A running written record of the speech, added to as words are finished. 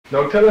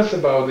Now tell us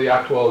about the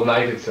actual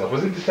night itself.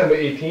 Was it December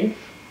 18th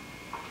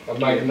of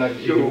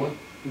 1981? So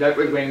that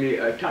was when they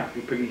attacked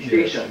the police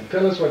station. Yes.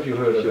 Tell us what you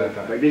heard at that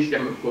time. By this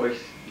time, of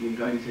course, the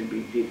guns had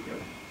been taken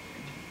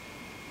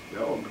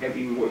out.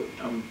 Heavy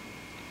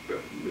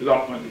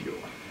lock on the door.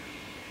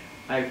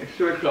 At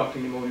 3 o'clock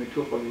in the morning,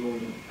 2 o'clock in the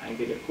morning, I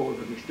get a call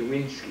from Mr.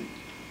 Winsky.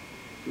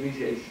 So he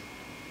says,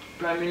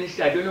 Prime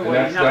Minister, I don't know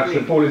what is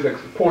happening.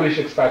 That's the Polish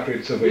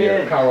expatriate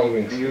surveyor, Karol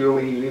Winsky. You know,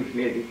 he lives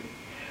near the...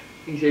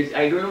 He says,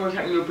 I don't know what's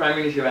happening to the Prime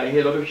Minister, I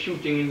hear a lot of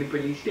shooting in the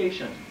police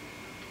station.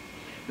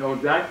 Now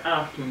that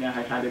afternoon I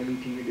had had a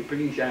meeting with the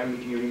police. I have a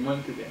meeting every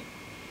month with them.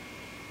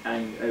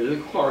 And a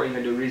little quarrel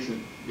had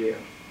arisen there.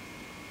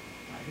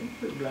 I think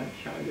the Black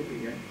Child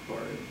began to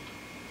quarrel.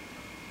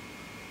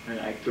 And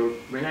I thought,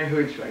 when I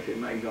heard so, I said,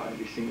 my God,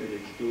 this thing has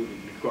exploded,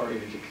 the quarrel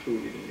has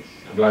exploded in this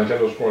house.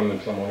 Blanchard was quarreling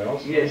with someone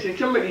else? Yes, and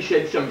somebody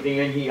said something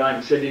and he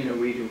answered in a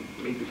way to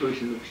make the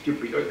person look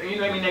stupid. Or, you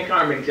know, I mean, I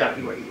can't remember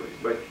exactly what it was,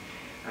 but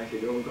I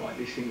said, oh God,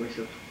 this thing must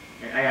have...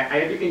 I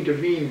had to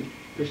intervene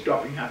to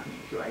stop it happening,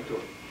 so I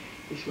thought,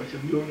 this must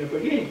have blown up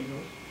again, you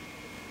know.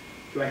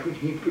 So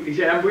he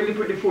said, I'm going to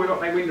put the phone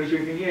up my window so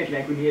you can hear it, and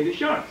I could hear the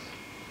shots.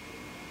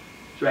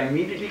 So I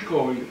immediately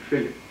called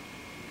Philip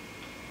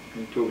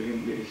and told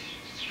him there's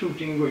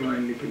shooting going on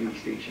in the police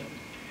station.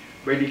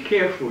 But be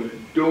careful,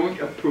 don't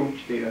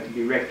approach there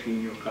directly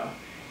in your car.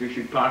 You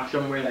should park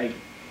somewhere like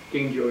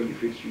King George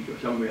Street or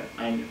somewhere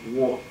and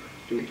walk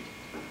to it.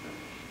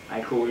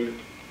 I called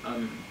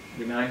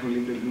the man who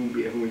lived in Blue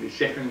Bear, who was the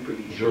second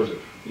police.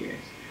 Joseph. Yes.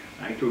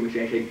 I told him,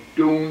 I said,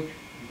 don't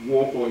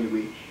walk all the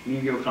way.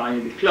 Leave your car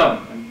in the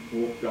club and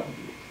walk down to it.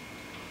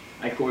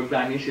 I called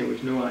Banis, there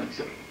was no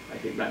answer. I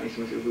said, Banis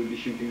must have heard the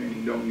shooting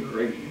and down there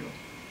already, you know.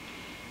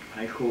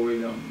 I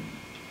called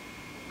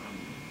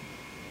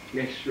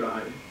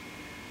Lestrade,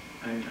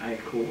 and I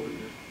called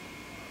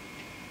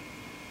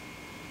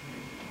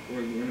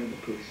one other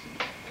person.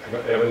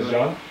 Evans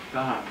John?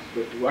 Perhaps,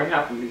 but what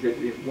happened is that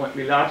the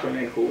last one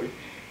I called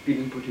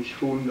didn't put his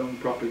phone down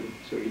properly,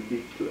 so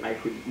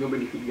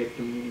nobody could get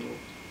to me anymore.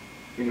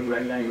 You know, my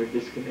line was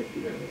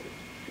disconnected. Yeah.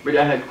 But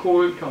I had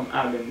called Tom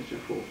Adams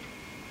before.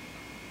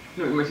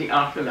 No, it must be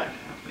after that.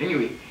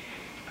 Anyway,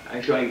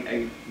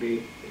 they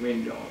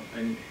went down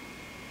and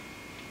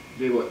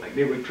they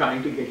were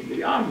trying to get into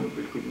the army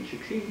but couldn't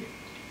succeed.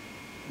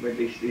 But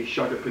they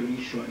shot a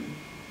policeman.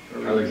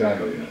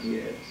 Alexander,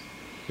 yes.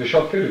 They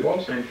shot Philip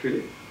also? And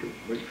Philip too.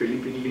 But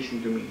Philip didn't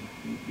listen to me.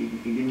 He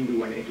didn't do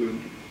what I told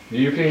him to do. Do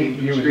you think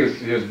he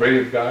was a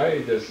brave guy?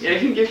 Yeah, I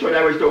think that's what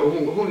I was told.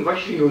 What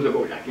she knows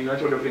about that? You know,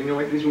 sort of thing. You know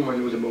what this woman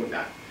knows about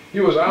that?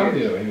 He was armed,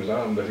 yes. You know, he was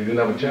armed, but he didn't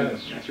have a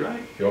chance. That's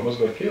right. He almost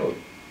got killed.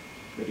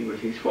 But it was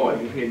his fault.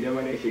 He had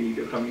never, I said,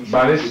 either coming.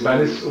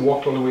 Banis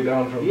walked all the way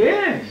down from...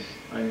 Yes.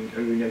 And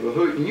we never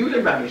knew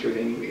that Banis was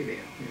anywhere there. You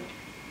know.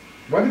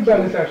 What did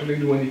Banis actually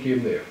do when he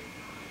came there?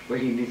 Well,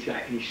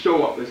 he saw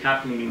what was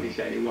happening and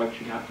decided what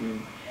should happen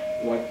and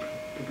what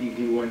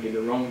people wanted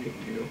the wrong thing,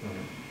 you know.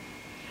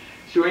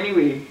 So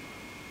anyway,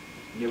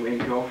 they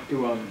went off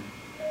to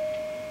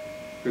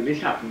so this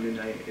happened and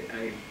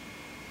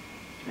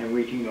I'm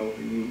waiting now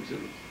for news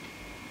of it.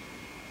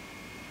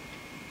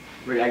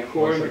 But I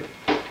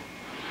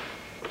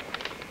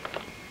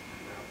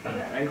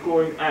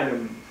called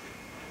Adam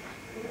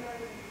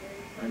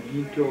and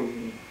he told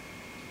me,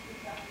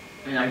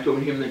 and I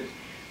told him that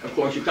of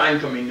course you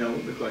can't come in now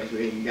because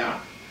we're in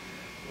dark.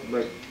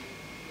 But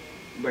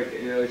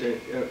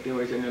there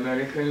was an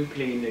American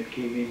plane that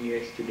came in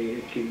yesterday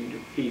that came into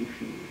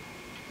Capefield.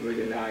 It was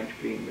a large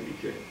plane, but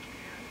it's a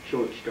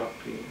short stop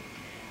plane.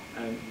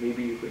 And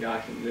maybe you could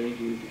ask them, let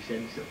you to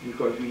send some,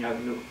 because we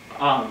have no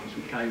arms,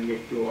 we can't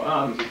get to our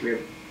arms. If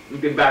we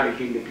can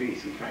barricade the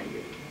place, we can't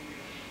get it.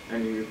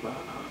 And we require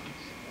arms.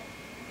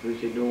 So he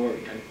said, don't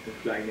worry, I'll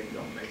fly them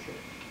down myself.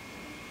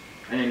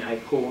 And then I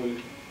called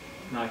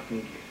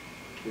Martinique,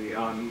 to the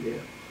army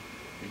there,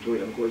 and told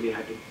them, of course, they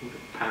had to go to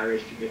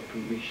Paris to get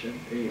permission,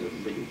 anyway,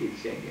 but they did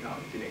send the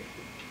arms the next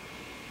day.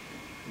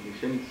 And they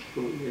sent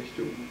soldiers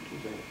to,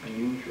 which was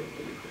unusual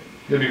for the French.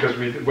 Yeah, because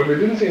we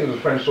didn't see the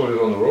French soldiers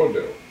on the road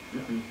though.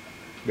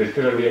 They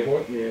still at the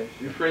airport? Yes,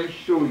 the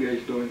French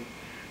soldiers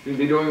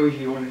they don't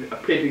usually want to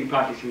appear to be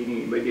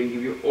participating, but they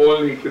give you all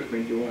the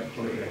equipment you want.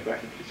 Okay.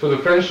 So the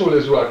French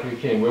soldiers who actually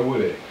came, where were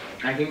they?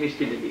 I think they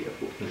stayed at the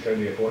airport. They stayed at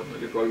the airport?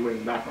 They're probably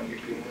going back on the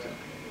plane or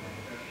something.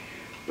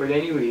 But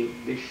anyway,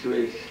 this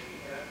is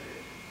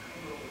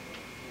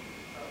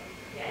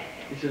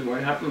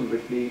what happened,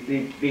 but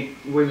they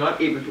were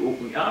not able to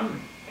open the army.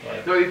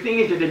 Right. Now the thing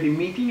is that at the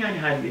meeting I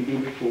had the day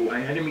before, I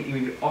had a meeting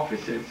with the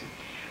officers,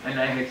 and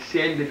I had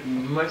said that we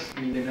must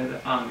build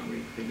another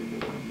army for the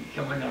war.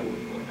 Someone have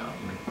only one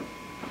army.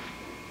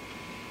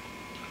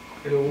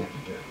 Hello?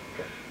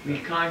 We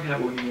can't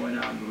have only one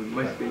army, we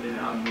must build an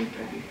army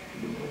for the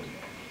war.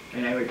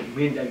 And I had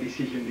made that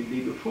decision the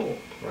day before.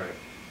 Right.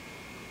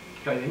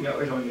 So I think that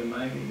was on your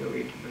mind in a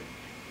way, but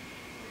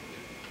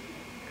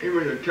it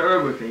was a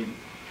terrible thing.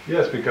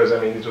 Yes, because I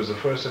mean it was the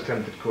first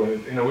attempt at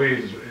in a way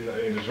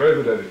it was very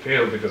good that it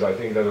failed, because I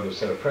think that would have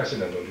set a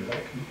precedent, don't you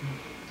think?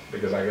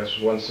 Because I guess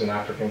once in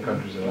African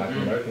countries and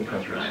Latin American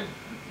countries, Right.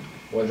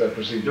 once that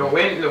procedure. So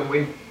when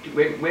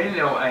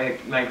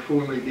my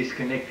phone was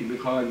disconnected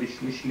because this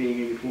mislaying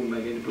in the phone by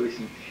the other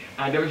person,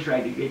 Adam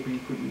tried to get me,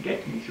 couldn't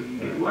get me, so he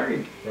get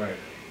worried. Right.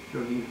 So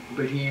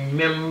but he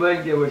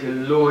remembered there was a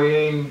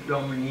lawyer in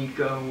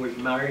Dominica who was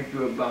married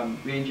to a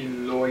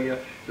Barbadian lawyer,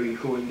 so he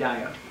called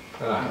Dyer.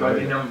 He got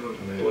the number,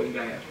 called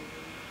Dyer.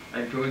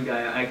 And told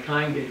Dyer, I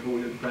can't get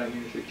hold of Prime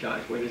Minister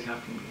Charles, what has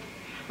happened?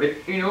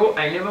 But you know,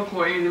 I never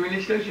called any of the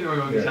ministers, you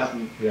know this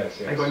happened.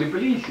 Yes. I called the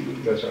police.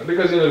 That's right.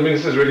 Because the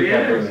ministers really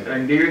can't do anything.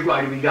 And they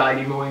required to be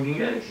guided or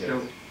anything else. Yes.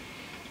 So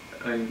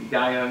and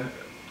Dyer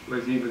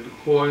was able to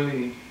call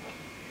the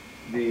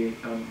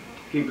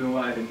people who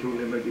had and told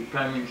them that the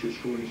Prime Minister's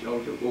phone is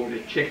out of order,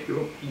 check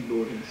your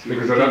keyboard and see.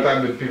 Because at that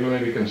time the people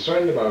may be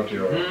concerned about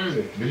your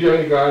safety. Did you have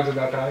any guards at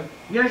that time?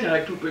 Yes, I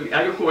had two police.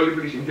 I had to call the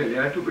police and tell them.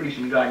 I had two police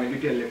and guard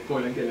and to call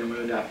and tell them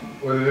what happened.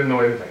 Well, they didn't know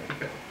anything.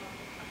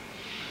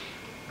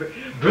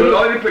 But a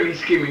lot of the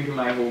police came into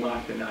my home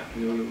after that,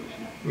 you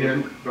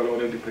know, got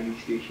out of the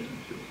police station.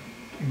 So.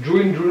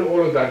 During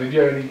all of that, did you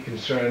have any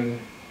concern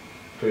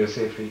for your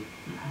safety?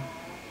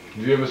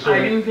 Did you ever saw I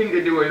didn't think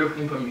that they were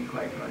looking for me,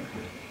 quite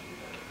frankly.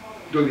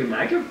 Though they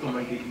might have come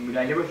and taken me, but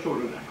I never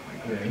thought of that,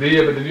 quite frankly.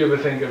 Did you ever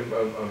think of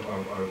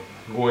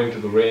going to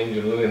the range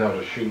and learning how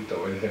to shoot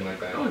or anything like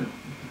that? Oh no,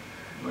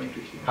 not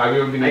interested. Have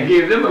you ever been? I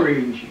gave them a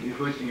range, the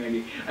first thing I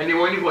did. And they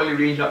wanted to call the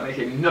range up and I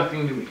said,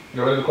 nothing doing.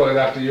 You wanted to call it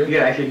after you?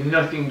 Yeah, I said,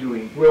 nothing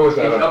doing. Where was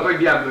that? It's up at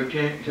Gabriel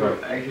J, so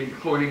Right. I said,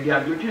 call it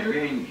Gabriel J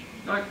range.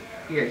 Not,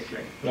 yes,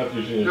 right. Not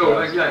Eugenia. No,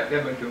 I got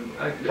Gabriel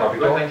J.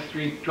 Tropical? That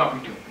street,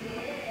 Tropical.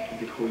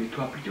 They call it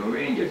Tropical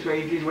range, that's why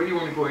it is. What do you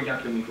want to call it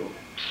after me for?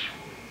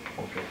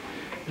 Okay.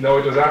 No,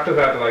 it was after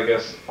that, I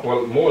guess,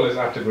 well, more or less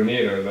after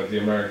Grenada, that the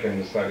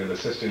Americans started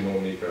assisting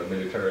Dominica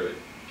militarily.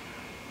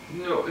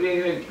 No,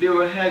 they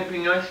were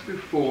helping us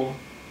before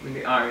with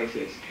the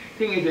RSS.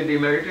 Thing is that the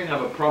Americans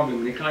have a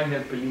problem, they can't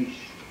help police,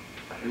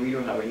 and we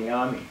don't have any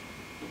army.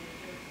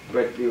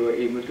 But they were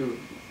able to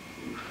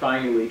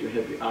find a way to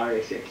help the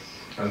RSS.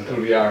 And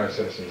through the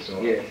RSS and so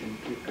on. Yes, and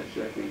took us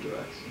that way to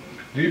us.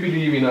 Do you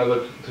believe in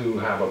order to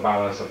have a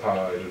balance of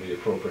power, it would be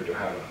appropriate to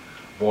have a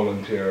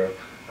volunteer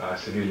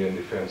civilian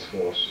defense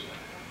force?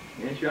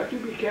 Yes, you have to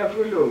be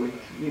careful though.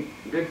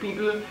 The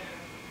people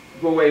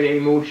go where their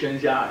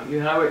emotions are. You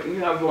have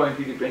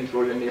volunteer defense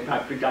force and they're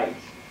patriotites.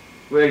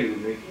 Where are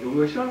you? You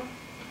were so?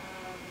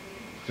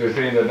 So you're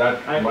saying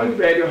that I might think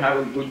better to have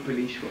a good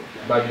police force.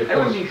 But I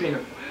don't think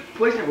so.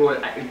 First of all,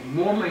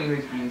 more money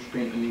was being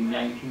spent on the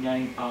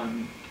 99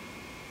 army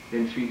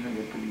than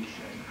 300 police.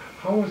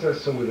 How was that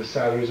so with the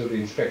salaries of the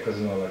inspectors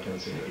and all that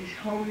considered? That is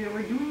how they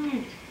were doing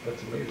it.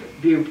 That's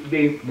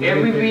amazing.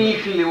 Every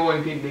vehicle they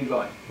wanted, they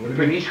got. The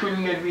police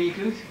couldn't get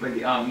vehicles, but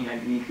the army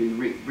had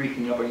vehicles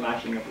breaking up and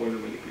mashing up all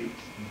over the place.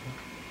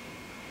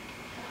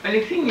 And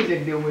the thing is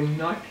that they were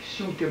not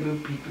suitable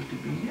people to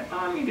be in the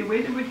army. The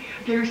way they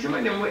were, some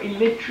of them were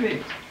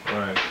illiterate.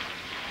 Right.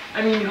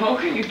 I mean, how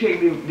can you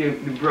take the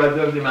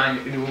brother of the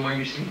man, the woman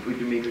you sleep with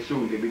to make a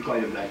soldier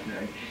because of that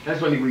man? That's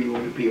the only way you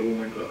want to pay a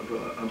woman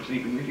for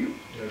sleeping with you.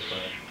 That's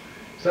right.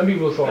 Some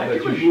people thought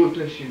that you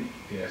should.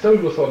 Yeah. Some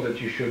people thought that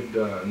you should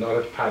not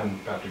have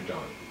pardoned Patrick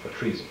John for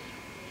treason.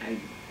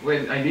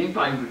 Well, I didn't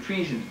pardon him for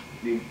treason.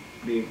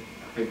 The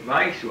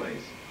advice was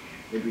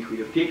that we could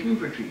have taken him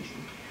for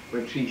treason,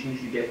 but treason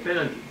is the death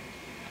penalty,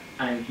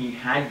 and he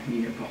had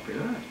been a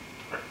popular man.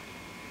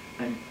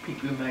 And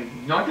people might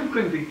not have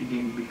convicted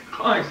him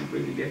because it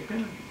was the death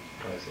penalty.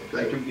 So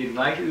I took the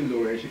advice of the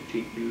lawyers to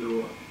take the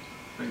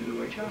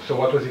lower charge. So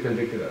what was he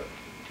convicted of?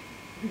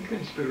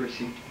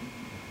 Conspiracy.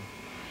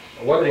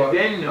 What But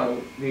then now,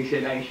 they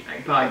said I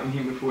pardoned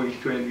him before his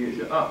 12 years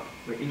are up.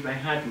 But if I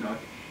had not,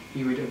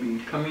 he would have been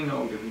coming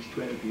out of his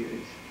 12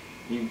 years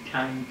in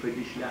time for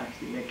this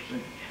last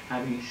election.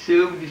 Having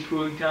served his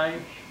full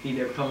time, he'd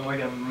have come out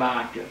a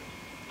martyr.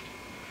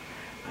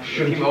 I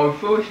took him out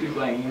first because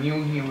I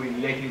knew he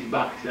would let his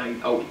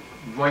backside out.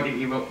 Wanted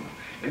him up.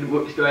 And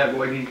the story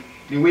about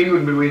the wind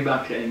would blow his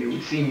backside and they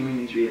would see him in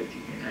his reality.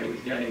 And I was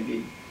done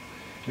again.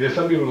 There are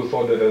some people who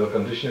thought that as a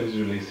condition of his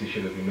release, he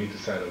should have been made to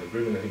sign an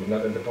agreement that he would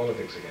not enter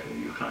politics again.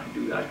 You can't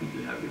do that.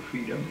 People have the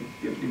freedom,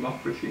 it's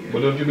democracy.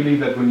 But don't you believe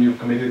that when you've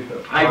committed a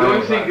crime, I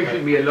don't think you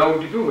should be allowed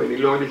to do it. The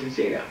law doesn't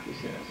say that.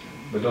 Yes.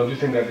 But don't you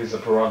think that is a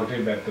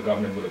prerogative that the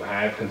government would have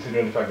had,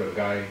 considering the fact that the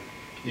guy,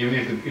 even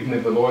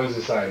if the lawyers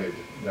decided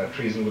that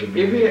treason would have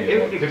been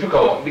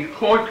difficult? The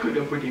court could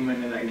have put him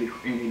in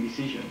the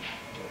decision,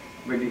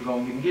 but they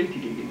found him guilty.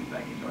 They didn't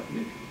find him not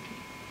guilty.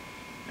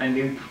 And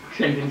they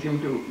sentenced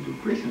him to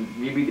prison.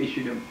 Maybe that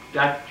should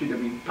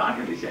have been part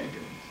of the sentence.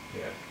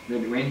 Yeah.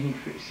 That when he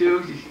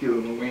serves his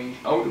term or when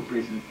he's out of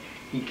prison,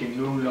 he can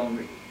no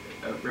longer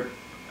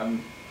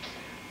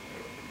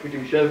put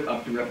himself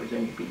up to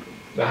represent the people.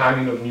 The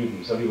hanging of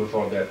Newton. Some people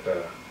thought that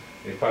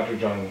if Patrick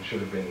John could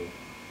have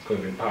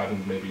been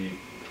pardoned, maybe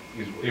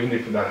even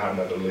if that happened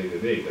at a later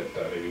date,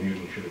 that maybe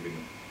Newton should have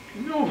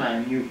been. No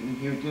man,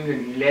 Newton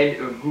had led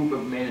a group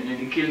of men and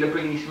he killed a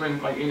policeman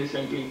quite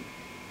innocently.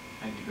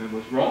 And it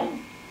was wrong.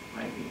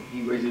 I mean,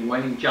 he was the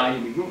one in charge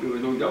of the group, there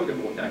was no doubt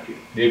about that.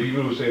 There are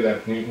people who say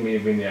that Newton may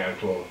have been the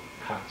actual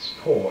cat's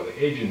paw,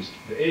 the agent,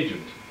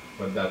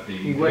 but that the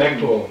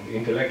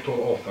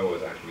intellectual author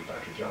was actually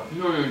Patrick John.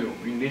 No.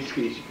 In this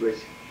case, it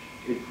was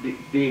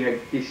they had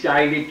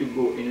decided to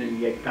go in and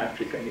get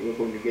Patrick, and they were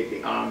going to get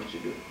the arms to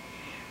do it.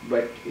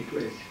 But it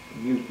was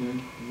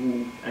Newton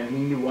who, and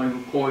he the one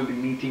who called the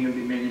meeting of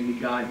the men in the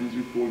gardens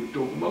before to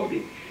talk about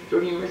it. So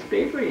he must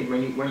pay for it.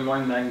 When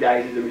one man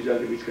dies as a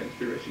result of his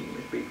conspiracy, he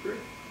must pay for it.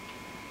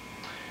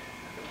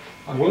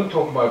 I want to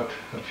talk about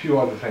a few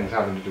other things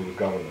having to do with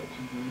government.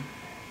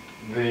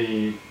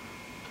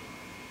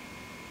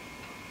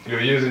 Your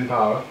years in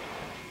power,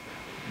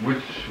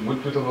 which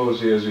of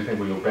those years do you think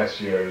were your best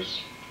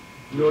years?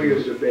 No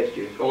years are best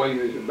years. All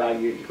years are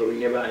bad years because we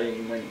never had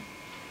any money.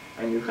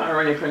 And you can't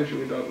run a country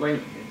without money.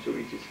 And so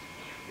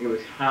it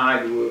was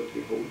hard work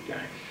the whole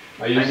time.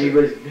 And it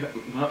was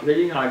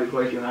very hard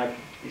because you had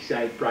to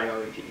decide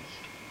priorities.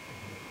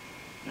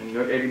 And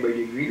not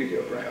everybody agreed with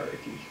your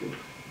priorities too.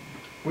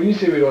 When you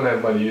say we don't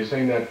have money, you're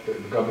saying that the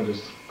government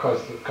is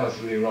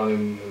constantly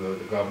running the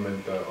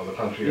government or the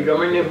country. The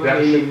government never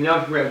made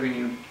enough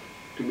revenue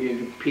to be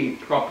able to pay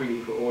properly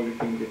for all the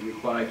things that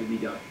required to be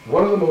done.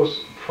 What are the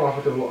most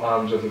profitable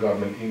arms of the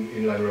government in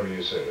Inland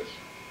Revenue Service?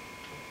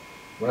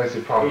 When I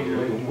say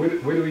profitable,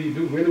 where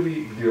do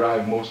we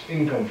derive most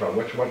income from?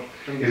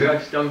 From the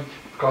customs.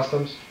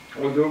 Customs?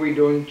 Although we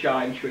don't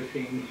charge for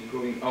things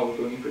going out,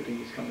 only for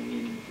things coming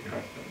in, the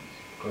customs.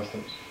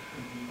 Customs.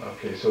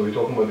 Okay, so we're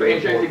talking about for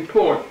instance, the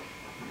port.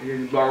 It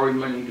has borrowed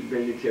money to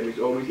build itself. It's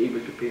always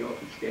able to pay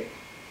off its debt.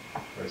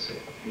 I see.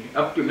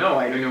 Up to now,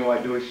 I don't know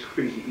what those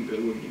crazy people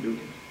are going to do.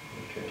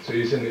 Okay, so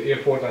you're saying the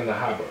airport and the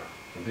harbour,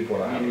 the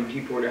Deepwater Harbour,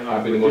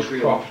 have been the most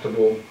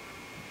profitable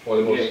or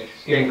the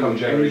most income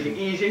generating. And it's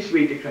the easiest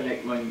way to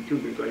collect money too,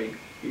 because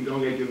you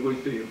don't get your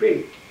goods till you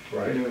pay.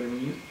 Right. You know what I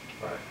mean?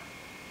 Right.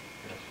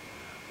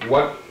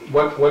 Yes.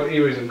 What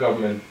areas of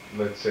government,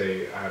 let's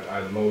say,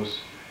 are the most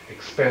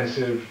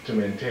expensive to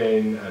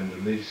maintain and the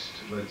least,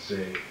 let's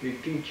say? The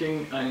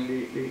teaching and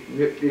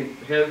the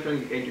health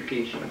and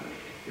education,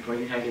 because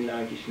it has the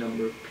largest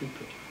number of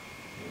people.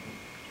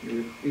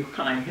 You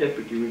can't help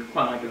it, you're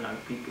required to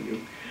have people.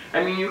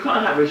 I mean, you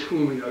can't have a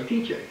school without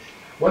teachers.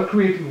 What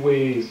creative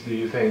ways do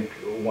you think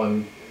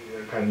one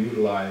can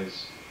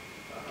utilize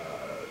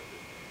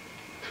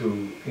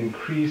to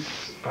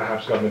increase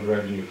perhaps government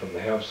revenue from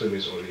the health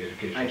service or the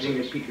education I think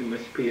service? that people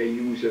must pay a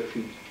user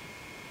fee.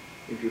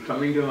 If you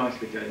come into a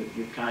hospital,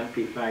 you can't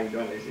pay $5 a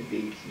day,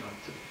 it's not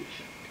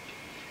sufficient.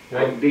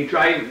 Well,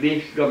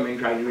 this government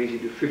tried to raise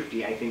it to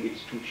 50. I think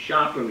it's too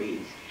sharp a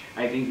raise.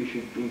 I think we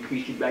should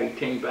increase it by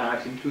 10,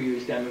 perhaps in 2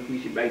 years' time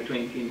increase it by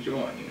 20 and so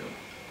on, you know.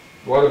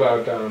 What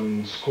about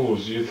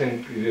schools? Do you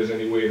think there's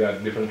any way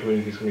that different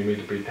communities can be made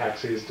to pay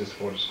taxes to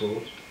support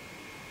schools?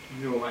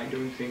 No, I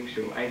don't think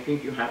so. I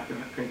think you have to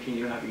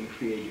continue having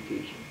free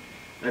education.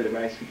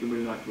 Otherwise people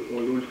will not go,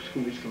 although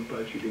school is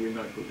compulsory, they will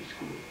not go to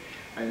school.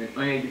 And an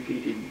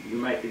uneducated,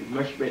 it's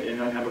much better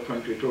not have a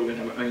country at all than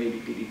have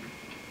uneducated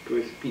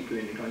people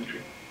in the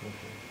country.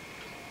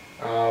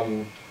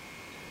 Okay.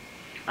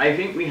 I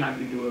think we have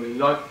to do a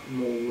lot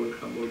more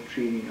work about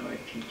training our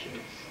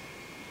teachers.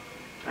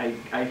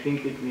 I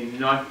think that we're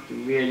not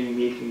really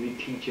making the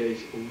teachers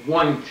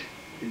want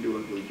to do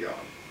a good job.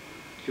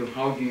 So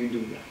how do you do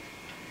that?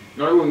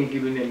 Not only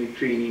giving them the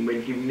training,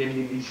 but giving them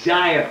the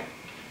desire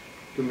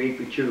to make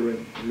the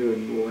children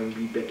learn more and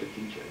be better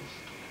teachers.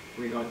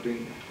 We're not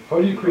doing that.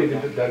 How do you create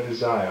that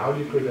desire? How do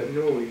you create that?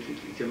 No,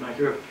 it's a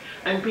matter of...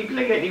 And people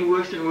are getting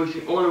worse and worse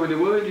all over the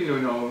world, you know,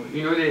 now.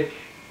 You know,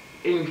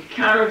 in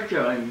character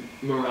and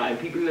morale,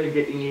 people are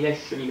getting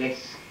less and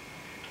less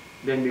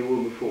than they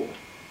were before.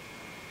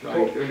 So I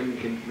don't know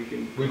we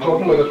can... We're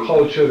talking about a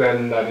culture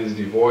then that is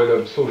devoid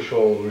of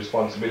social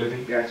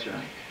responsibility. That's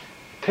right.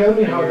 Tell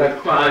me and how you that...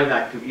 require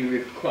that to be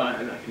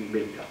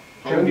built up.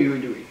 How do you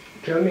do it?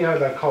 Tell me how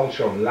that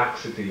culture of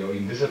laxity or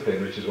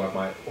indiscipline, which is what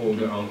my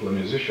older uncle, a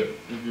musician,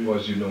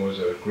 was, you know, as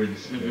a great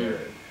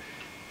disciplinarian,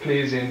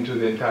 plays into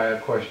the entire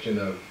question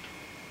of,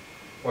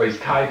 or is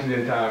tied to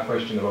the entire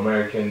question of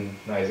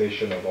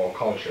Americanization of our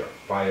culture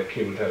via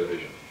cable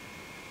television.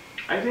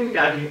 I think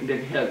that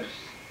helps.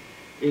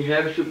 It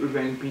helps to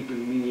prevent people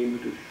being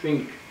able to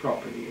think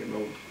properly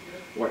about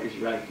what is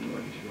right and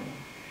what is wrong.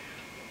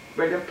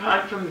 But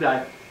apart from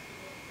that,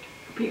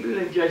 people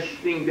just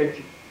think that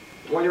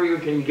whatever you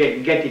can get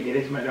it. It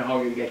doesn't matter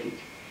how you get it.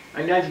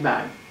 And that's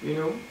bad, you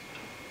know.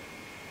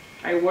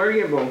 I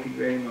worry about it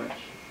very much.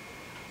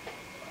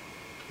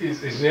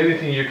 Is there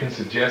anything you can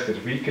suggest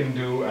that we can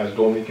do as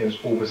Dominicans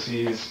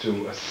overseas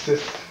to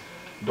assist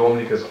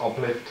Dominica's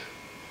uplift?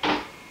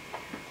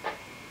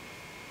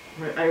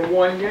 Well, I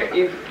wonder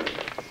if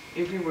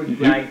you would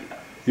write...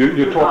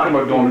 You're talking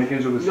about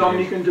Dominicans overseas?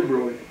 Dominicans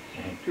abroad.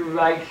 To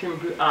write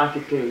simple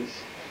articles,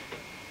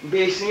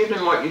 basing it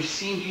on what you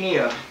see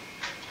here,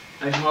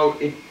 and how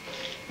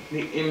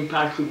the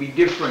impact would be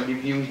different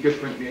if used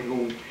differently at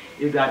home,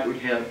 if that would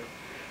help.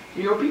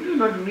 You know, people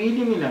are not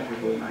reading enough at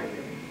home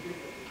either.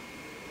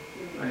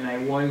 And I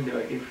wonder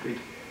if it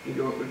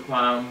don't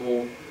require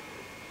more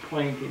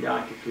pointed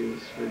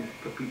articles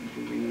for people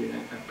to read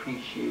and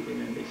appreciate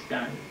and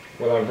understand.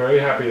 Well, I'm very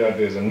happy that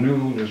there's a new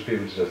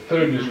newspaper, it's the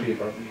third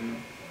newspaper.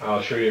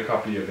 I'll show you a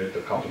copy of it,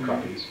 a couple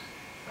copies.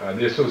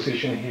 The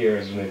association here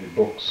has donated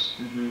books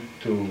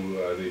to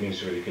the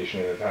Ministry of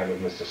Education at the time of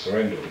Mr.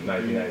 Sorrento. In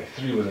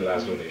 1993 was the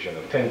last donation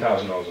of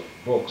 $10,000 of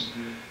books.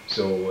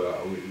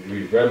 So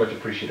we very much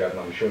appreciate that, and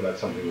I'm sure that's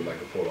something we'd like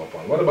to follow up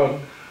on. What about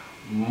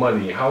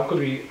money? How could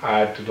we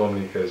add to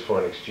Dominica's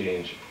foreign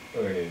exchange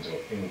earnings or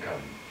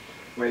income?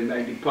 Well,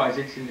 by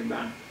deposits in the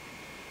bank.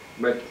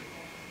 But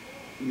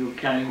you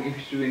can, if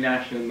it's through the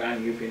National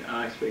Bank, you can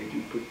ask for it to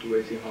be put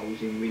towards the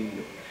housing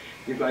window.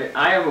 Because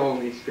I have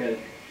always felt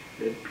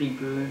that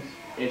people's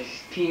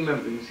esteem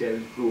of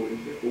themselves grow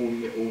if they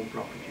own their own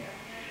property.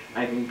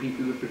 I think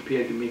people are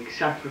prepared to make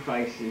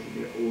sacrifices if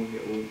they own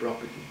their own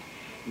property.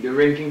 If they're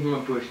renting from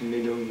a person,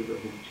 they don't give a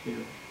hoot, you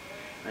know.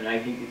 And I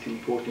think it's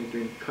important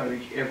to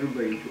encourage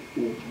everybody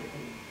to own their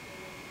own.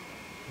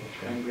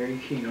 Okay. I'm very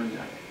keen on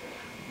that.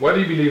 What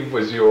do you believe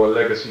was your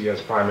legacy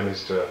as Prime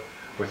Minister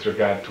with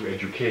regard to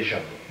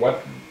education?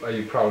 What are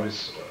you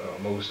proudest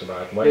most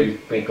about? What do you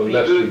think will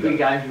left you? People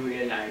began to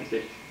realize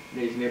that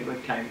there's never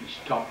time to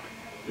stop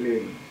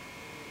learning.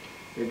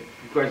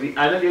 Because the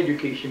adult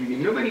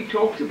education, nobody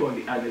talks about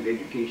the adult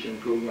education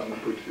program we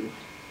put through.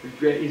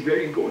 It's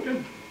very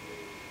important.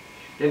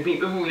 Then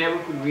people who never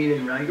could read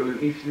and write, or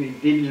if they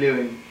did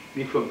learn,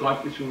 they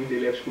forgot as soon as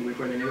they left school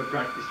because they never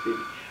practiced it,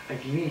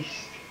 at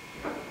least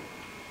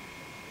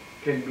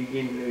can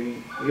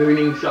begin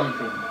learning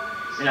something.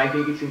 And I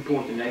think it's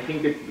important. I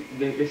think that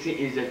the thing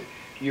is that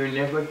you're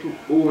never too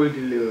old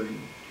to learn.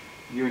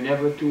 You're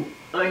never too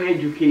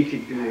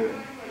uneducated to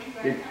learn.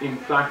 That in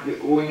fact the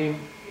only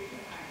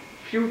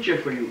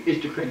future for you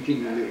is to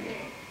continue learning.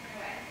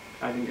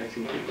 I think that's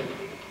important.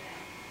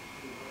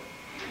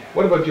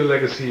 What about your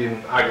legacy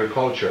in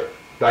agriculture?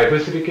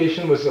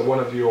 Diversification was one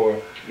of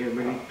your... Yeah,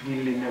 but it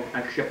really not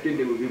accepted.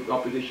 The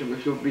opposition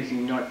was so busy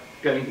not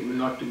telling people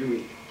not to do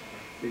it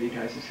that it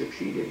hasn't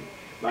succeeded.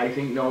 But I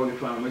think now the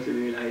farmers are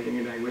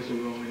realizing that I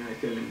wasn't wrong and I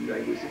tell them to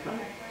diversify.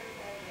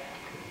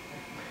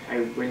 I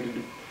went to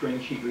the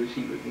French people to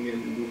see what they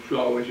can do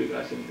flowers with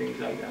us and things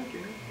like that, you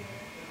know.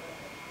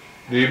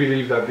 Do you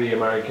believe that the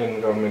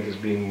American government is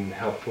being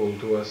helpful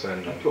to us?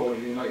 And at all,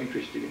 they're not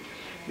interested in.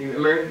 The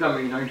American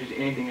government is not interested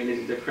in anything unless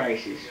it's a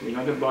crisis. We're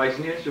not a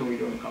business, so we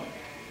don't come.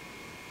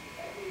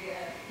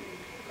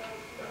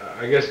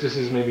 I guess this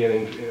is maybe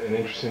an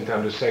interesting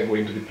time to segue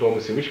into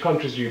diplomacy. Which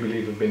countries do you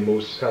believe have been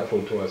most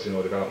helpful to us in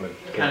our development?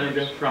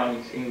 Canada,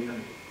 France,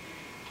 England.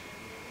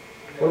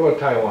 What about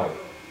Taiwan?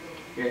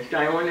 Yes,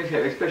 Taiwan has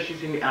helped,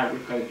 especially in the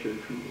agricultural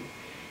field.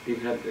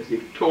 They've helped us.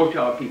 They've taught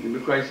our people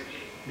because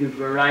the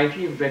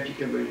variety of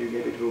vegetables you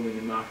get at home in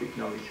the market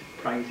now is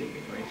surprising.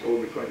 You know, it's all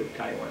because of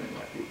Taiwan and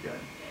what they've done.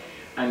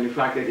 And the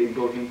fact that they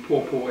brought in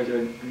pawpaw as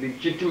a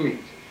legitimate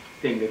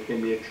thing that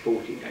can be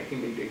exported. I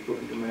think they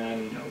export it to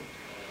Miami now.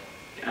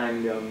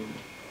 And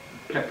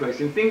peppers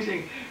and things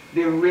like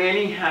they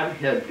really have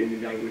helped in the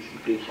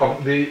diversification.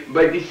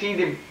 But you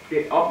see,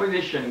 the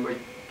opposition was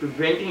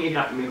preventing it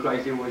happening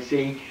because they were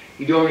saying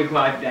you don't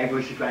require to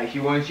diversify. She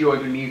wants you all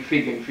to leave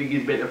fig, and fig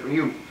is better for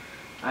you.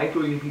 I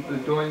told the people,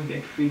 don't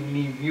let fig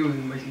leave you.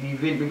 You must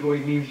leave it before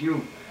it leaves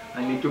you.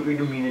 And they took it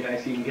to mean that I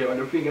say get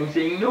other fig. I'm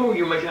saying no,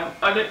 you must have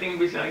other things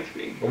besides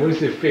fig. When you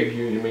say fig,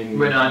 you mean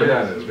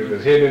bananas,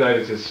 because here in the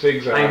United States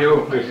figs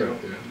are different.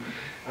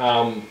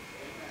 Yeah.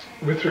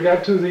 With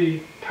regard to the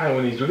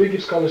Taiwanese, do they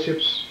give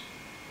scholarships?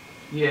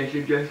 Yes,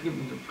 they just give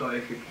them some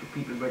scholarships to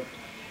people, but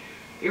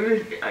it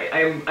was,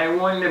 I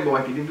wonder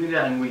about it. If the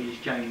language is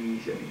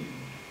Chinese, I mean,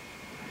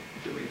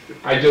 it's a waste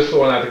of time. I just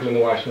saw an article in the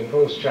Washington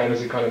Post.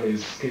 China's economy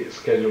is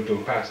scheduled to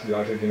pass the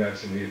United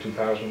States in the year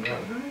 2000.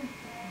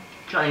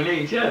 China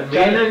itself,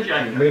 mainland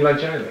China. Mainland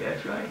China.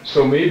 That's right.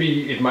 So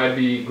maybe it might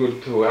be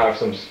good to have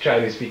some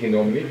Chinese-speaking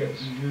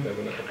Dominicans.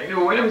 I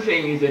know what I'm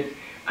saying is that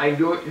I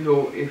don't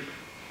know if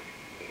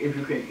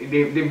you can,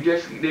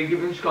 they're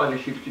giving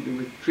scholarships to do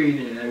with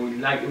trading, and I would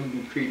like them to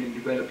do trade and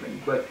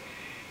development, but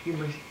you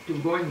must, to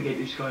go and get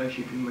a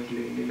scholarship, you must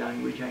learn the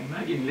language, I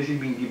imagine, unless it's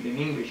being given in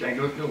English, I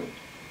don't know.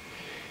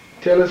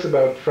 Tell us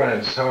about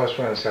France. How has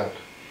France helped?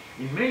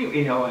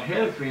 In our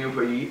health, you know,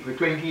 for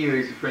 20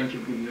 years, the French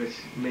have given us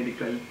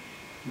medical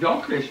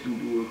doctors to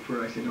do work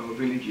for us in our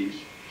villages,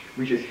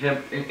 which has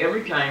helped, and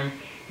every time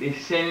they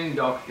send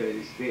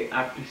doctors, they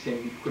have to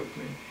send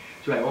equipment.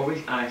 So I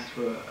always ask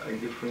for a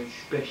different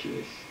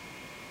specialist.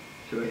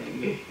 So I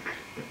get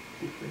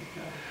different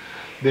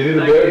they did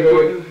like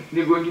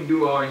they're going to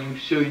do our new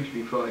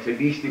surgery for us. At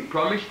least they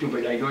promised to,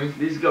 but I don't.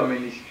 This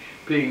government is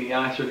playing the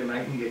ass so them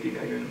I can get it.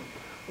 I don't know.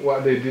 Well,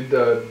 they did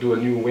do a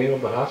new wing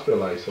of the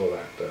hospital. I saw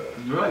that.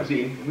 No,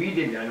 we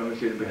did that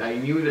also, but I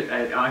knew that I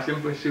had asked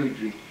them for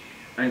surgery,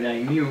 and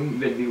I knew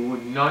that they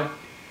would not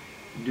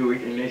do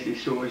it unless they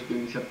saw us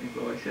doing something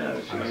for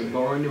ourselves. So I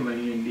borrowed the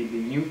money and did the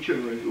new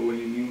children's ward,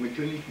 the new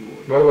maternity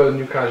ward. What about the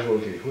new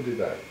casualty? Who did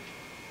that?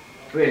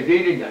 Well, they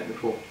did that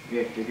before.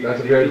 Yes, they did.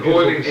 That's a very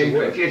good piece of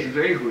work. Yes, it's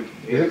very good.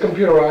 Is it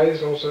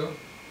computerized also?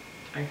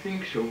 I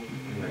think so.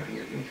 I think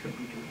it's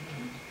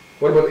computerized.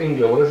 What about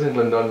England? What has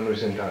England done in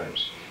recent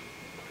times?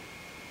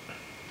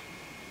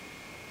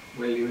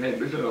 Well, you had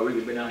Brussels with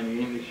the banana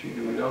industry. You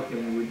know, without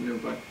them, we wouldn't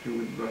have got through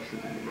with Brussels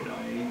and the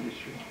banana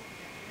industry.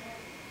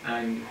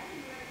 And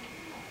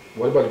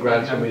what about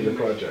grants for major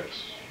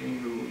projects?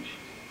 In Rouge.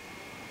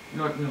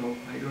 Not no,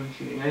 I don't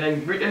see it. And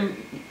then Britain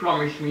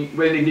promised me,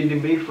 well, they did the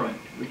Bayfront,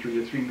 which was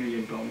a £3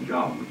 million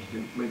job,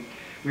 which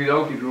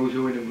without it,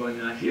 Rosa would have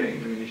gone last year, you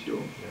know, in the store.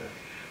 Yeah.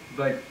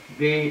 But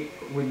they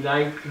would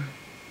like,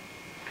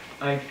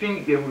 I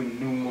think they would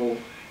do more,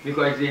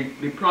 because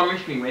they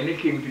promised me when they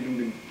came to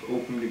do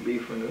open the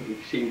Bayfront of it,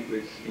 say it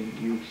was in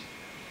use,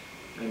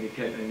 and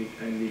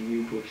the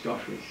new post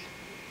office,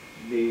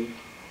 they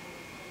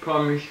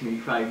promised me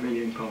 £5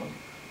 million.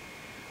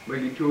 But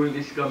they told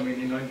this government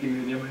they're not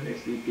giving them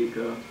unless they take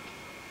a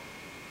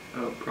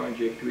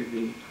project with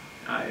the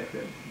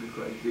IFM,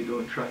 because they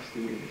don't trust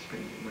the way they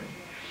spend the money.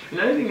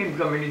 Another thing the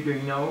government is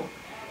doing now,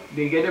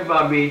 they get a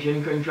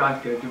Barbadian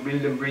contractor to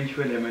build a bridge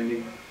for them, and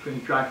the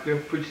contractor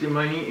puts the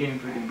money in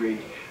for the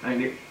bridge,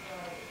 and they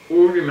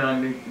owe the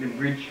man the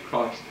bridge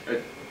cost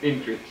at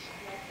interest.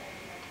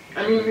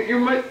 I mean,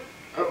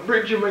 a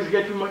bridge you must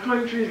get from a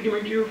country is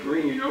given to you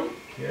free, you know?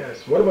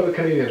 Yes. What about the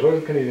Canadians? What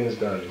have the Canadians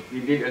done? They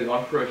did a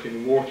lot for us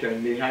in water,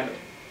 and they had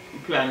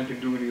planned to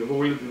do the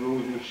whole of the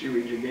roads with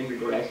sewage again,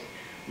 because that's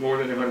more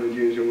than 100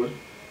 years old.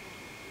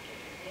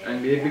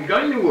 And they had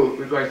begun the work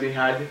because they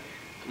had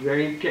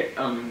very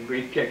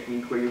great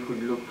technique where you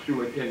could look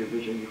through a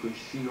television, you could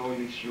see all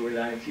these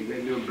shorelines, see where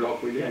little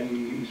block where they hadn't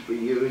been used for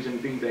years and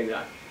things like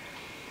that.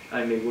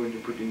 And they're going to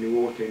put in the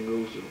water in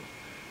Roseau.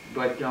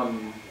 But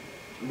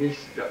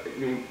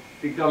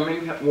the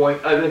government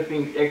want other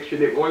things extra,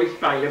 they always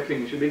pile up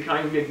things, so they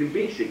can't get the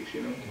basics,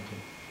 you know.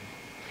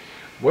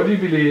 What do you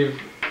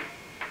believe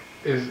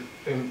is...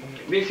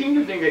 They seem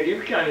to think that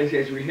if Canada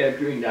says we help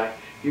you in that,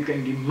 you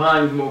can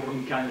demand more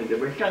from Canada,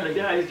 but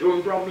Canada has its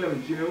own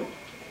problems, you know.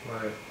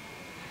 Right.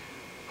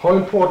 How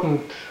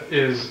important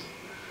is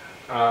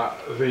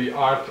the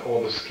art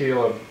or the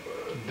scale of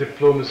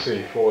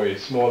diplomacy for a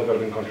small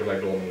developing country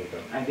like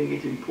Dominica? I think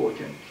it's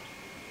important,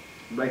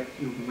 but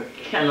you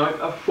cannot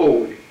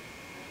afford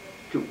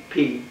to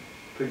pay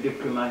for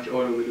diplomats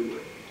all over the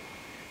world.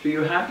 So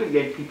you have to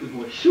get people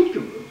who are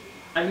suitable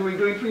and who will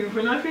do it for you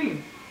for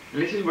nothing.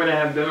 And this is what I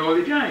have done all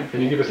the time.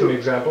 Can you give us some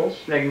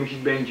examples? Like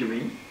Mrs.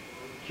 Benjamin,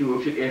 she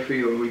works at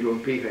FAO and we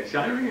don't pay her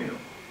salary, you know.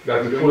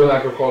 That's the Food and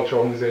Agriculture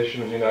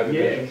Organization of the United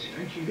Nations? Yes,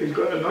 and she's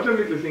got a lot of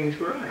little things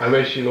for us. And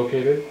where is she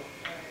located?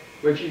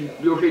 Well, she's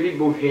located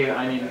both here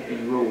and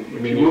in Rome.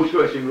 She works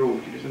for us in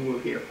Rome, she doesn't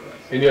work here for us.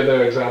 Any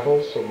other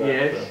examples of that?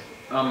 Yes.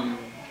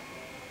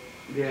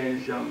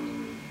 There's,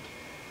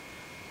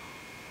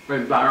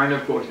 well, Baron,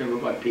 of course, never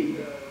got paid.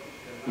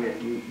 Yeah,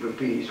 you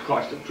pay his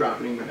cost of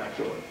traveling, but that's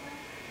all.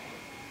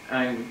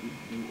 And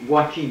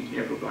Wati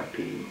never got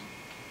paid.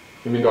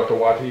 You mean Dr.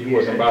 Wati, who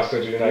was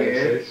ambassador to the United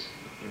States?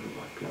 Never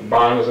got paid.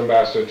 Barn was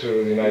ambassador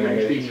to the United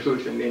Nations? States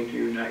first, and then to the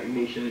United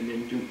Nations, and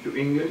then to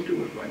England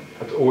too at one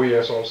time. At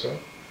OES also?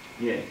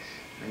 Yes,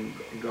 and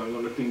got a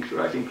lot of things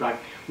for us. In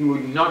fact, we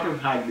would not have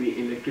had the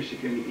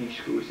electricity on the East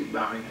Coast if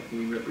Barron had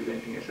been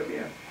representing us up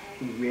here.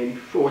 He really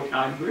fought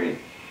hard for it.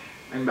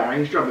 And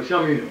Barron's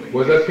troublesome, you know.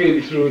 Was that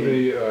paid through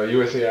the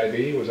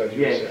USAID? Was that USAID?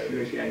 Yes,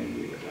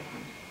 USAID was that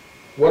one.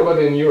 What about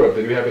in Europe?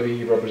 Did we have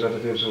any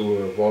representatives who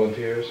were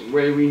volunteers?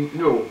 Well,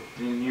 no.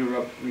 In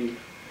Europe,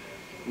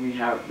 we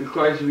have,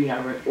 because we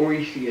have an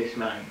OECS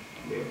man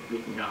there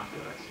looking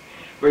after us.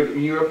 But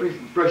Europe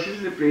Brussels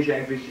is a place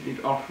I visited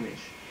often,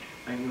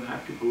 and you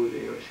have to go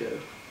there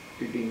yourself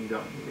to ding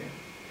dong there.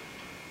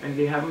 And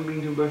they haven't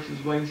been to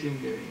Brussels once in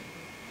there.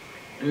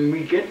 And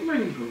we get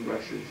money from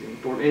Brussels,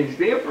 and it's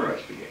there for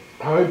us to get.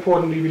 How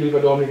important do you believe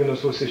are Dominican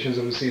associations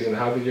overseas, and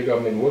how did your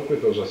government work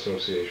with those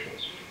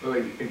associations? Well,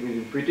 it was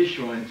the British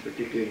ones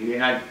particularly.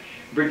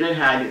 Britain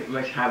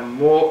must have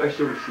more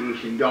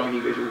associations,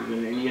 Dominica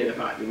than any other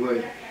part of the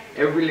world.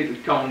 Every little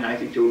town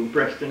has its own,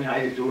 Preston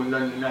has its own,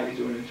 London has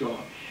its own, and so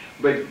on.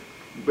 But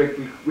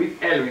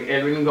with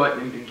Elwin got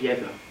them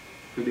together,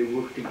 so they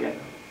work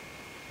together.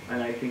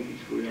 And I think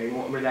it's good.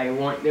 I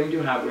want them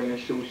to have an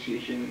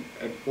association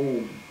at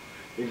home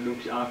that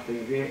looks after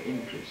their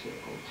interests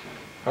outside.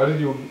 How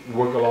did you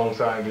work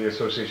alongside the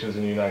associations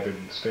in the United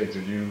States?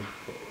 Did you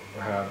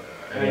have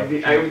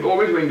I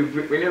always went to,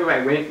 whenever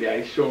I went there,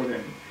 I saw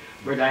them.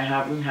 But I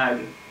haven't had,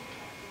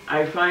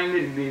 I find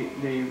that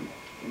the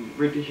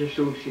British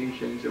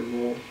associations are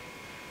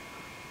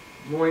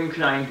more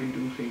inclined to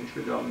do things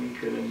for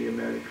Dominica than the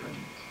Americans.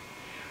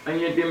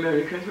 And yet the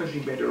Americans must be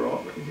better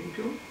off, I think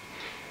too.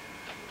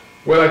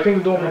 Well, I think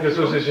the Dominican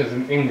associations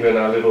in England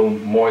are a little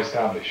more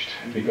established,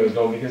 because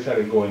Dominicans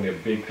started going there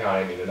big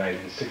time in the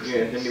 1960s.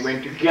 Yes, and they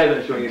went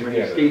together, so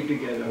they stayed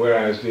together.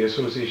 Whereas the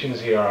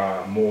associations here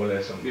are more or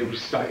less...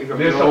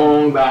 There's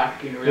long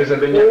back, you know. There's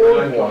an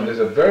old one, there's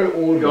a very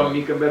old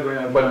Dominica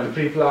one, but the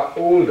people are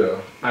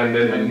older, and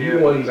then the new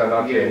ones are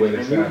not yet well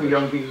established.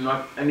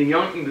 And the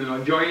young people are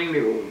not joining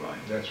the old one.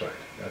 That's right,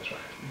 that's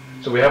right.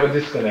 So we have a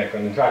disconnect,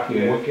 and in fact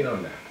we're working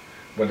on that.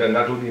 But then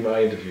that will be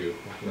my interview,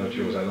 not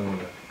yours. I don't want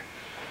to...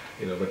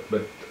 You know,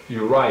 but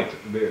you're right.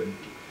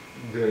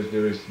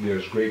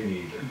 There's great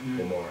need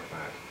for more of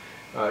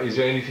that. Is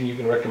there anything you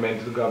can recommend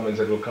to the governments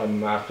that will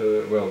come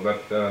after, well,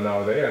 that are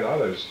now there and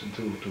others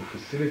to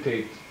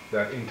facilitate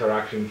that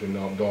interaction between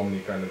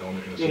Dominica and the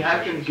Dominican They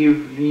have to associations?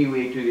 give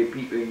leeway to the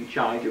people in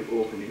charge of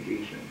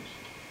organizations,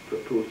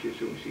 proposed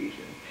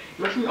associations. It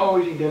mustn't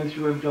always be done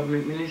through a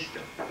government minister.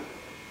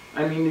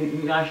 I mean,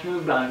 the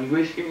national band,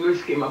 Lewis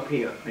came up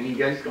here, and he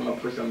does come up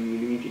for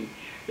some meeting.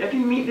 Let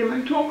him meet them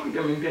and talk with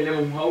them and tell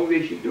them how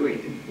they should do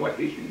it and what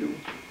they should do.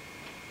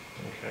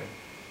 Okay.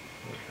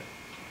 Okay.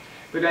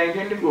 But I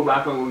intend to go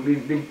back and work.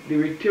 The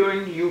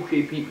returned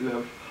UK people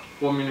have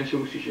formed an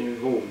association at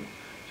home,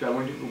 so I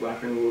want to go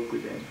back and work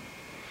with them.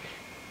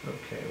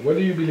 Okay. What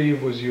do you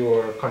believe was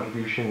your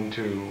contribution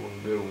to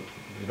the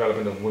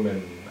development of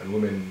women and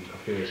women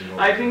affairs in North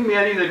I think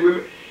merely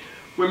that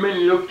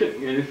women looked at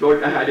me and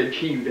thought I had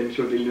achieved, and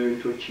so they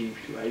learned to achieve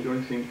too. I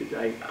don't think that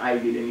I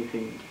did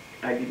anything.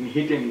 I didn't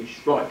hit any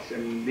spots. I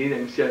mean, they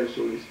themselves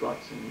saw the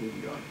spots and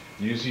moved on.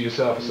 Do you see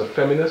yourself as a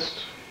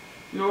feminist?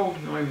 No,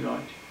 I'm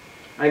not.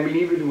 I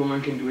believe that a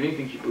woman can do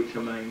anything she puts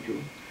her mind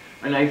to.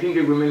 And I think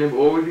that women have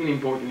always been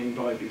important in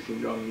politics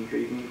in Dominica,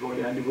 even before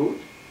they had the vote.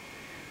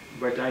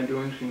 But I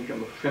don't think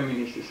I'm a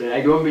feminist to say.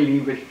 I don't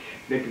believe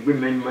that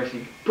women must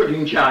be put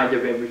in charge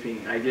of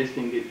everything. I just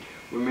think that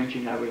women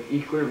should have an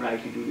equal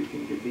right to do the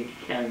things that they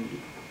can do.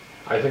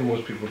 I think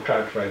most people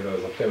characterize that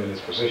as a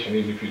feminist position,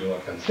 even if you do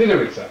not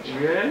consider it such.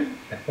 Yeah,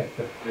 but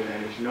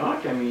then it's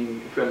not. I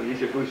mean, a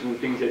feminist is a person who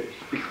thinks that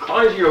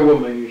because you're a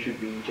woman, you should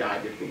be in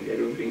charge of things. I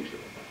don't think so.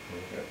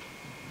 Okay.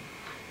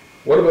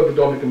 What about the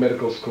Dominica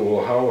Medical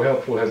School? How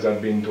helpful has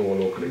that been to our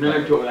local economy? Not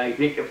at all. I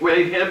think, well,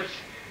 it helps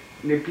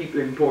the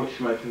people in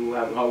Portsmouth who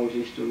have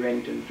houses to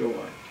rent and so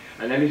on.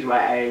 And that is why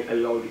I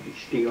allowed it to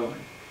stay on.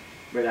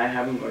 But I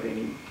haven't got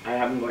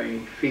any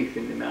faith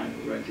in the man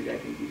who runs it. I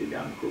think he's a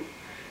damn crook.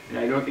 And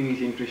I don't think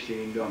he's interested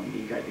in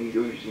Dominica. I think he's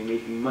interested in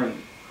making money.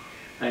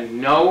 And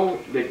now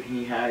that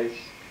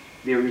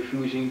they're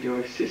refusing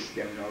to assist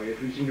them now, they're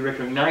refusing to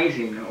recognize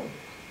him now.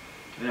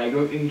 And I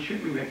don't think he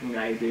should be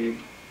recognized.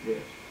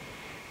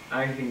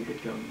 I think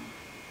that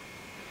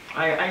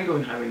I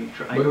don't have any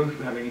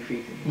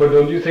faith in him. But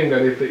don't you think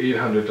that if the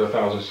 800 to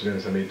 1,000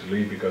 students are made to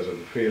leave because of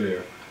the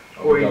failure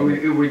of the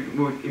government,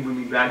 it would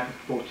be bad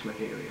for Portsmouth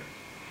area.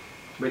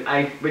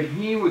 But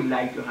he would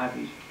like to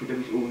put up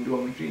his own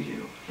dormitories, you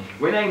know.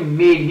 When I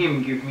made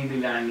him give me the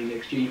land in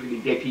exchange for the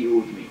debt he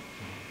owed me,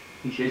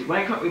 he says,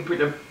 why can't we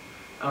put up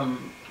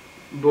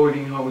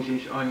boarding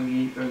houses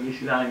on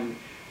this land?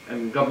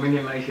 And government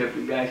and myself,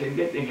 the guy said,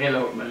 get the hell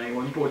out, man. I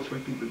want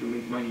Portsmouth people to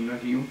make money,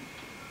 not you.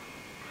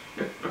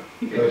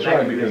 That's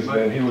right, because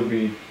then he would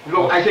be...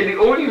 No, I said, the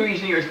only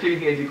reason you're still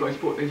here is because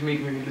Portland is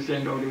making me to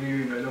send out of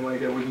you,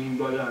 otherwise I wouldn't even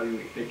bother having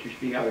it. Let you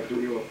speak out to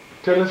you.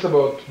 Tell us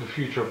about the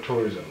future of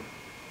tourism.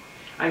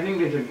 I think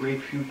there's a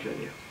great future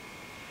there.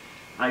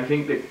 I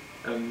think that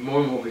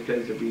more and more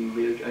hotels are being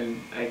built, and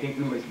I think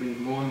we must build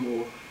more and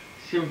more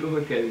simple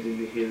hotels in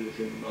the hills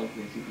and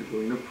mountains if we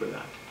go look for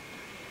that.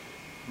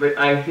 But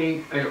I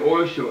think, and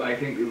also I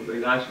think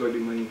we've asked for the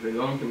money for a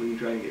long time. We're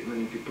trying to get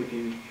money to put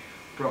in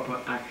proper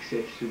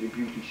access to the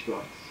beauty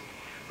spots.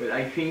 But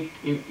I think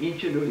in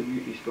each of those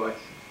beauty spots,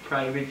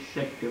 private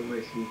sector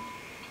must be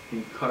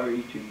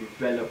encouraged to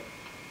develop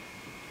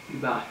the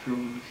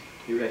bathrooms,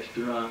 the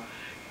restaurant.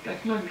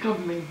 That's not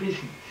government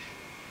business.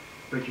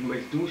 But you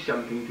must do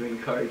something to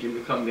encourage them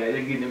to come there.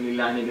 They give them the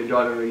land and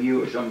 $1 a year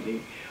or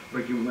something,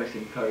 but you must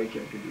encourage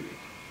them to do it.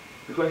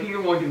 Because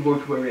people want to go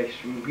to a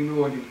restroom, people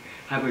want to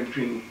have a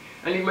drink,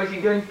 and it must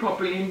be done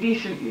properly and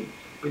decently.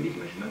 But it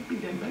must not be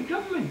done by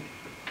government.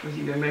 It must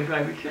be done by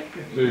private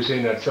sector. So you're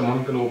saying that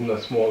someone can open a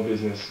small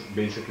business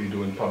basically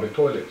doing public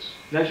toilets?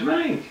 That's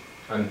right.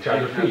 And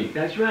charge a fee?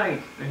 That's right,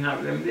 and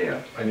have them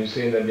there. And you're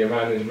saying that your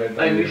management...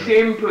 And the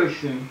same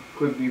person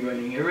could be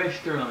running a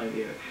restaurant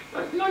there.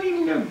 But not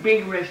even a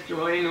big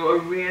restaurant, you know, a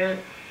real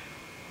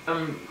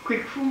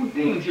quick food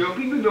things. You know,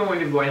 people don't want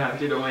to go and have,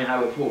 they don't want to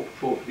have a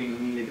fourth thing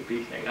meal at a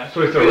place like that.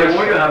 So it's a they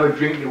want to have a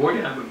drink, they want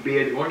to have a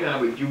beer, they want to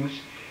have a juice,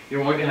 they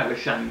want to have a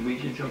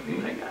sandwich and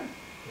something like that.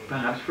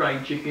 Perhaps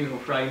fried chicken or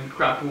fried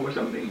crap or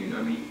something, you know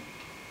what I mean?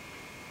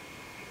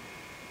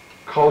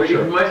 Culture.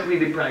 But it must be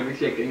the private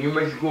sector, and you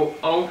must go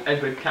out,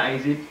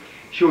 advertise it,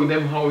 show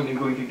them how they're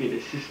going to get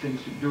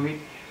assistance to do it,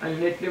 and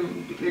let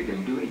them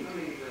do it.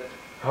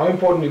 How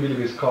important do you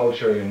believe is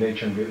culture in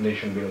nation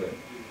building?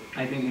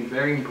 I think it's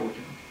very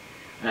important.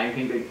 And I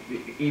think that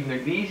even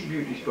at these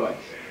beauty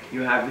spots,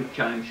 you have the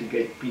chance to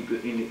get people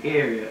in the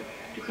area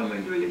to come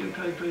and do a little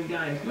cultural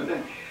dance. Not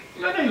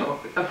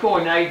a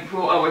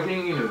 4-hour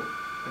thing, you know,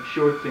 a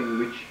short thing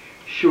which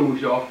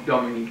shows off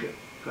Dominica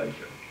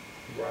culture.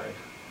 Right.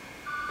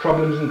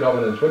 Problems in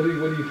governance. What do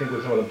you think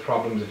were some of the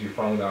problems that you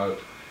found out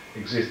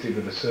existed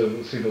with the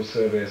civil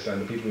service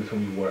and the people with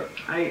whom you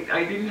worked? I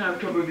didn't have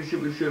trouble with the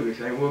civil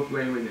service. I worked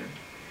well with them.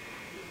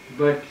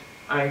 But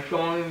I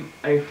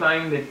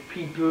find that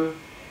people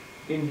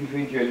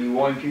individually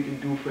want you to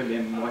do for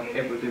them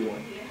whatever they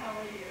want.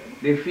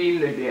 They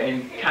feel that they're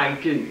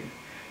entitled.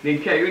 They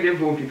tell you they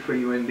voted for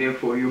you and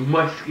therefore you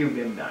must give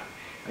them that.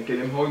 I tell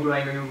him, how do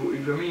I know you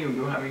voted for me? You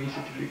don't have any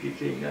certificate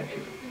saying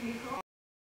that.